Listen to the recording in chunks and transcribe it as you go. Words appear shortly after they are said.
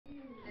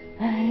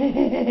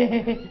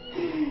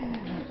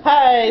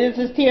Hi, this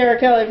is Tiara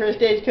Kelly for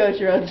Stagecoach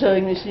Your Own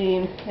Sewing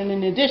Machine, and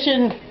in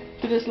addition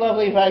to this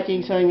lovely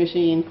Viking sewing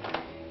machine,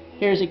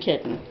 here's a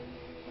kitten.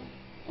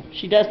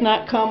 She does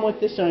not come with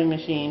the sewing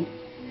machine.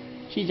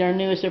 She's our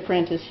newest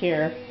apprentice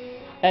here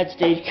at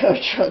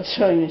Stagecoach Your Own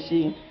Sewing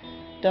Machine.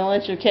 Don't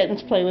let your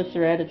kittens play with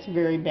thread, it's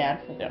very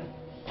bad for them.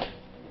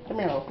 Come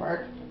here, little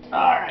part.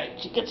 Alright,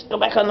 she gets to go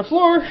back on the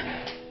floor.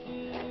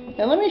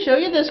 And let me show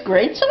you this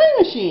great sewing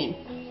machine.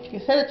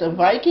 Like I said, it's a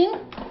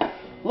Viking.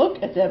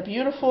 Look at that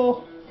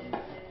beautiful,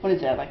 what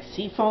is that, like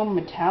seafoam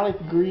metallic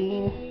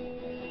green.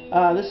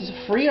 This is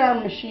a free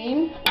arm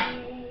machine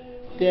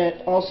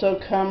that also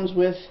comes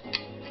with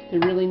the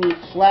really neat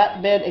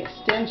flatbed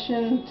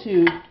extension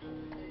to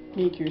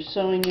make your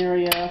sewing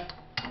area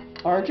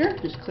larger.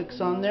 Just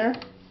clicks on there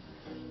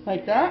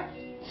like that.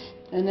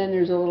 And then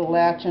there's a little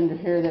latch under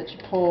here that you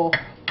pull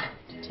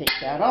to take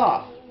that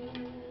off.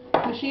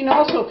 The machine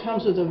also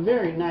comes with a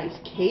very nice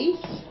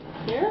case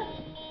here.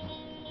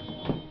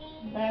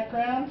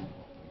 Background.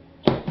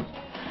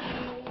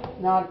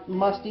 Not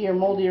musty or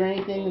moldy or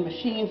anything. The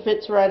machine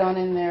fits right on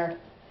in there.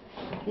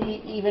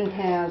 It even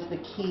has the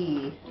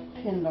key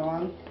pinned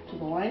on to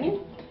the lining.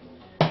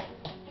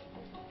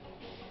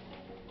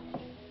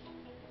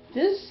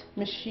 This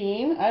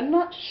machine, I'm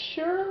not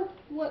sure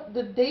what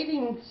the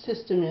dating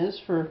system is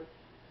for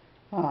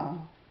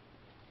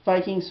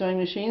Viking sewing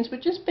machines, but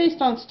just based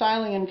on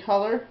styling and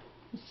color,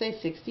 let's say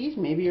 60s,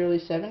 maybe early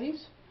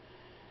 70s.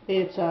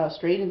 It's a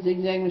straight and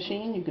zigzag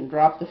machine. You can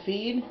drop the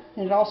feed.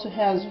 And it also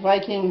has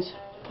Viking's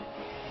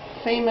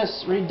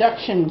famous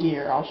reduction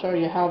gear. I'll show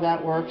you how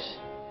that works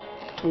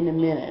in a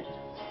minute.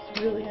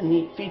 It's really a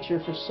neat feature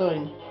for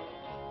sewing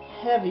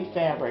heavy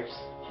fabrics.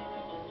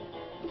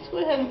 Let's go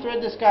ahead and thread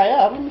this guy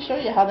up. Let me show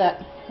you how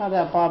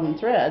that bobbin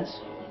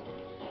threads.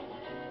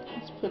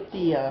 Let's put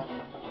the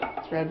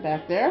thread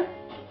back there.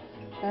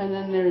 And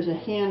then there's a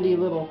handy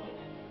little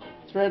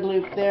thread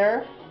loop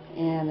there.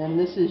 And then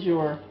this is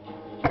your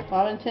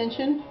bobbin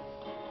tension,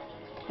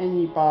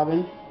 and your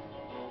bobbin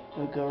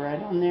will go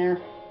right on there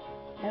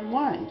and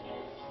wind.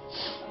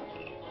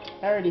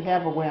 I already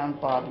have a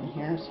wound bobbin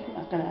here, so I'm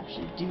not going to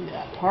actually do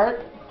that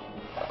part.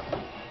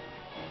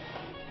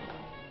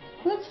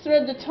 Let's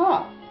thread the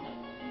top.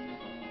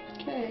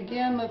 Okay,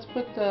 again, let's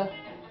put the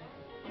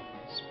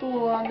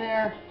spool on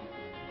there,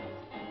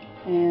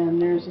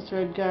 and there's a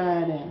thread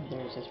guide, and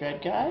there's a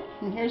thread guide,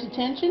 and here's the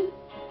tension,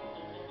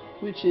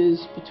 which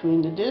is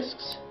between the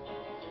discs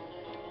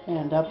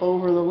and up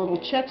over the little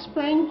check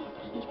spring.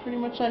 It's pretty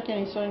much like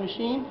any sewing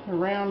machine.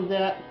 Around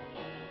that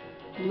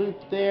loop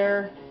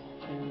there,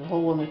 there's a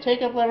hole in the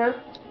take-up lever,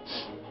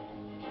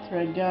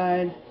 thread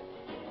guide,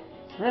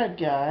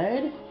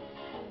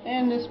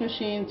 and this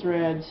machine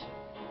threads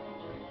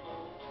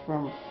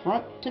from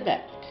front to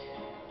back.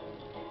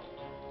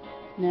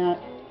 Now,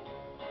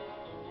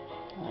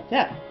 like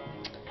that.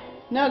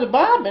 Now the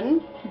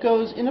bobbin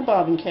goes in a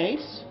bobbin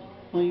case.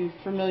 Well, you're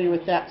familiar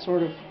with that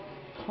sort of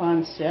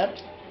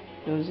concept.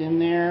 Goes in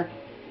there,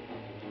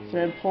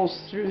 thread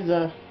pulls through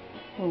the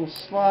little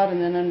slot and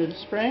then under the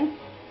spring,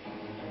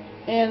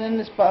 and then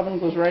this bobbin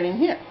goes right in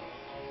here.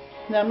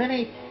 Now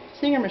many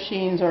Singer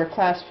machines are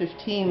class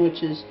 15,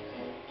 which is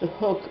the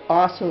hook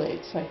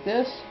oscillates like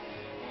this.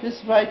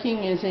 This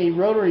Viking is a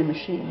rotary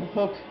machine. The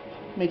hook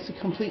makes a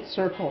complete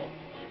circle.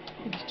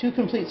 It's 2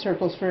 complete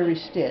circles for every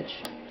stitch.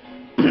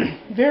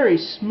 Very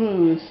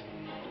smooth,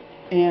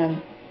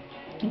 and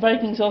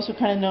Viking's also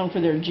kind of known for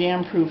their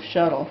jam-proof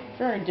shuttle.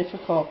 Very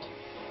difficult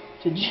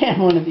to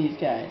jam one of these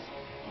guys.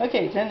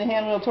 Okay, turn the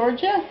hand wheel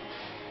towards you.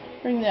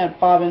 Bring that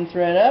bobbin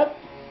thread up.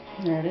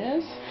 There it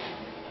is.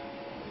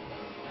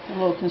 A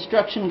little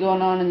construction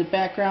going on in the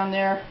background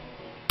there.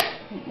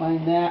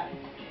 Line that.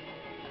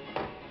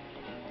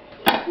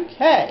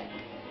 Okay,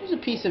 here's a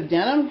piece of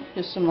denim,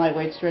 just some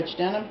lightweight stretch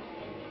denim.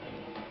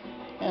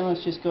 And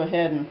let's just go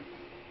ahead and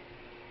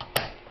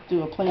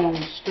do a plain old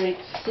straight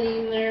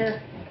seam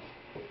there.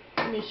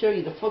 Let me show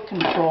you the foot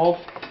control.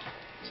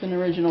 It's an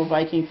original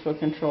Viking foot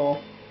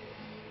control.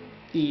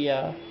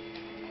 The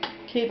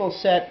cable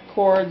set,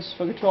 cords,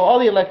 foot control, all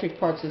the electric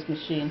parts of this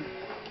machine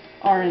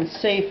are in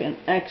safe and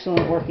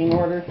excellent working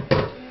order.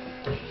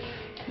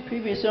 The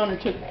previous owner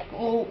took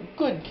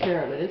good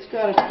care of it. It's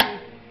got a few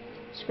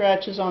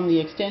scratches on the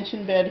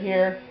extension bed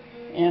here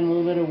and a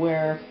little bit of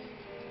wear,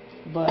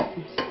 but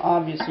it's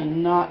obviously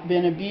not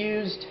been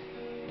abused.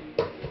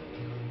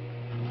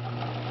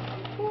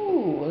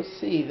 Let's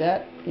see,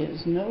 that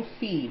is no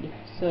feed,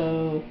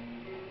 so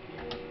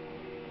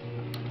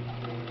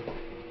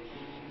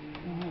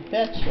I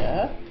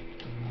betcha.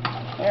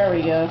 There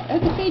we go.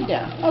 And the feed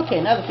down.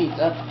 Okay, now the feed's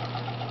up.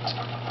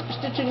 We're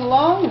stitching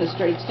along in a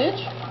straight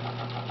stitch.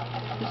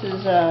 This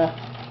is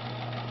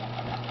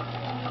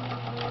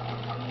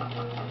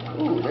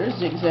ooh, there's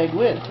zigzag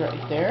width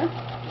right there.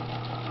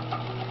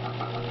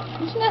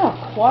 Listen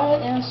how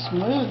quiet and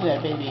smooth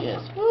that baby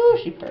is. Ooh,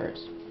 she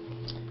purrs.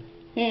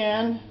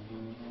 And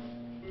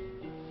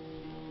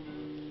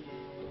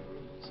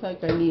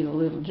like I need a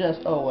little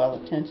just, oh well,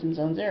 the tension's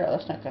on 0.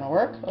 That's not going to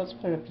work. Let's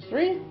put it up to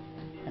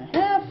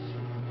 3.5.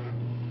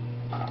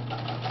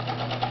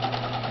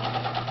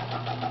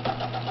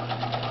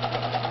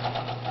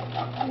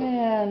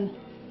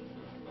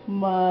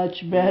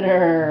 Much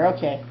better.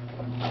 Okay.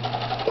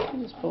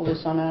 Just pull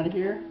this on out of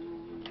here.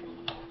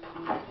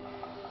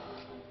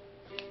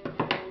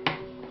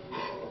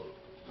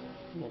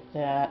 Get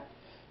that.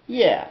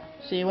 Yeah.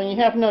 See, when you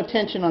have no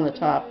tension on the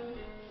top,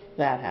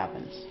 that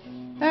happens.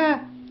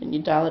 Then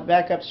you dial it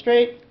back up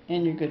straight,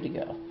 and you're good to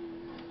go.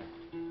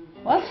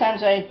 A lot of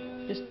times I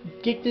just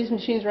get these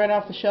machines right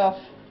off the shelf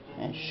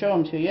and show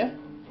them to you.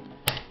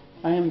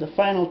 I am the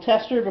final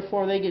tester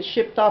before they get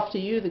shipped off to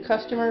you, the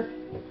customer.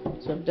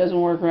 So if it doesn't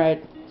work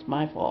right, it's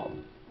my fault.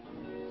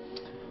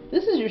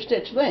 This is your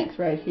stitch length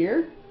right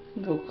here.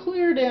 You go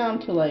clear down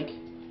to like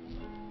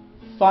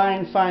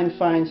fine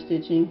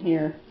stitching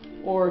here.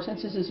 Or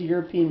since this is a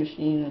European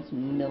machine, it's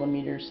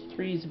millimeters.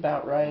 3 is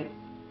about right.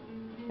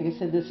 Like I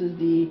said, this is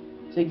the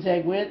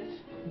zigzag width.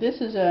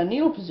 This is a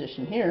needle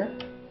position here.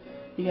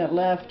 You got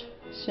left,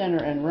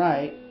 center, and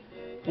right.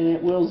 And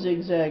it will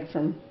zigzag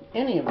from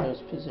any of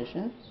those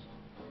positions.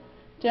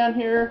 Down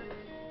here,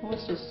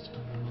 let's just go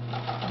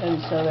ahead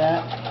and sew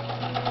that.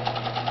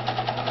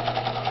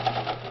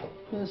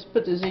 Let's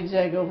put the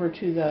zigzag over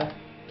to the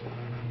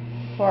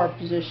far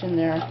position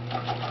there.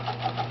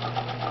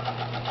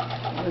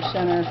 Or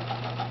center.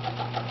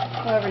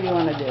 However you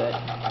want to do it.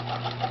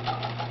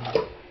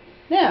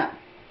 Now,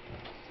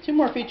 2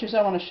 more features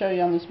I want to show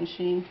you on this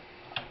machine.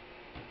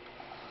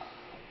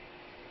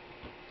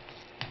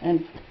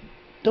 And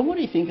what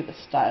do you think of the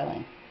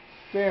styling?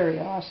 Very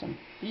awesome.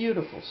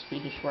 Beautiful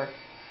Swedish work.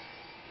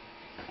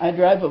 I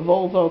drive a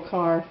Volvo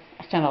car.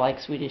 I kind of like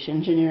Swedish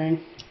engineering.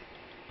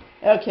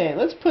 Okay,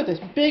 let's put this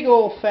big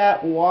old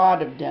fat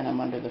wad of denim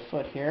under the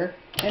foot here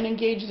and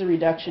engage the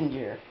reduction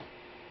gear.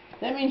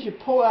 That means you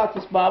pull out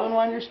this bobbin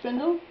winder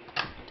spindle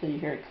until you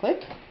hear it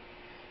click,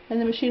 and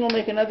the machine will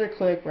make another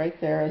click right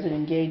there as it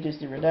engages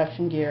the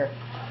reduction gear.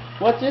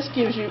 What this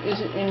gives you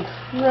is an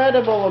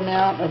incredible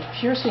amount of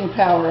piercing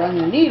power on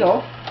your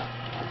needle.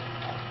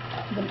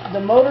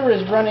 The motor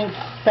is running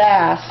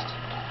fast.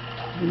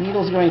 The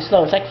needle's going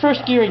slow. It's like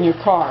first gear in your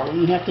car when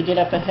you have to get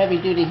up a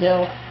heavy-duty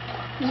hill.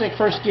 It's like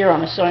first gear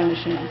on a sewing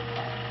machine.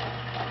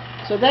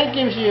 So that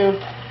gives you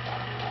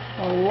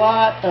a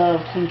lot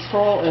of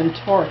control and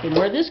torque. And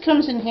where this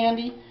comes in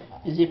handy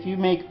is if you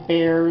make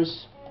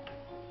bears,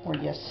 or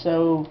you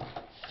sew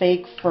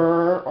fake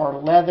fur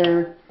or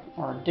leather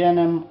or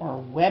denim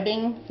or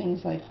webbing,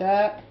 things like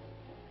that.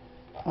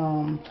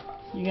 You're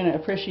going to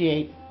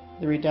appreciate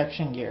the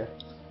reduction gear.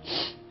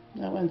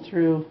 That went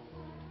through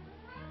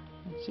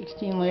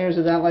 16 layers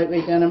of that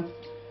lightweight denim.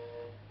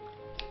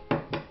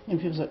 And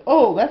people say,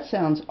 oh, that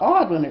sounds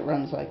odd when it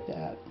runs like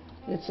that.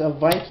 It's a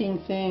Viking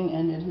thing,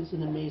 and it is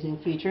an amazing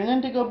feature. And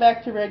then to go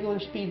back to regular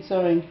speed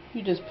sewing,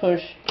 you just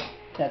push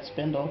that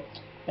spindle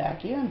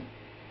back in.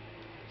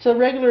 So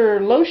regular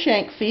low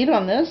shank feed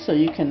on this, so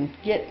you can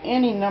get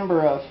any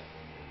number of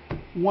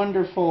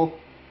wonderful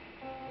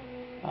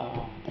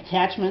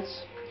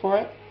attachments for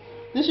it.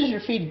 This is your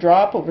feed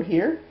drop over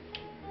here.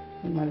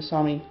 You might have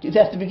saw me do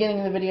that at the beginning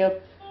of the video.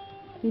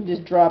 You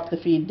just drop the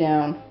feed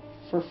down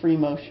for free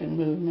motion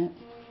movement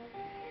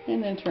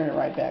and then turn it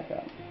right back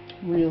up.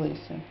 Really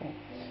simple.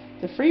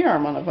 The free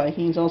arm on the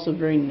Viking is also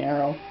very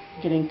narrow,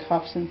 getting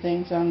cuffs and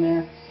things on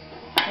there.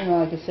 And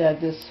like I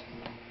said, this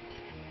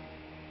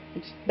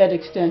bed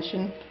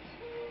extension,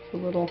 a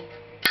little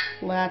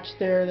latch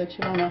there that you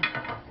want to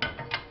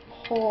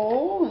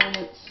pull, and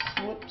it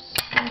slips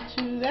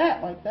into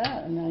that like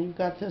that, and now you've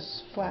got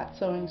this flat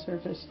sewing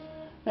surface.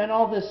 And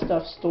all this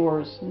stuff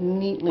stores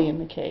neatly in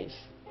the case.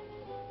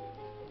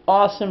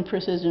 Awesome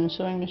precision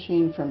sewing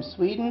machine from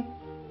Sweden.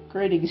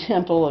 Great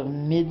example of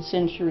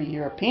mid-century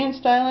European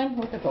styling.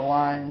 Look at the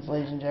lines,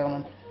 ladies and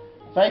gentlemen.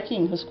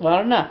 Viking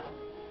Husqvarna,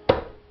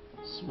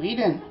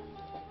 Sweden.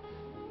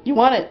 You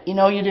want it, you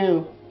know you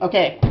do.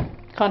 Okay,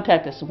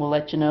 contact us and we'll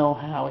let you know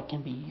how it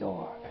can be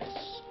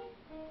yours.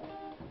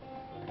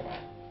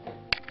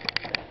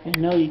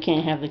 And no, you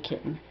can't have the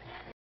kitten.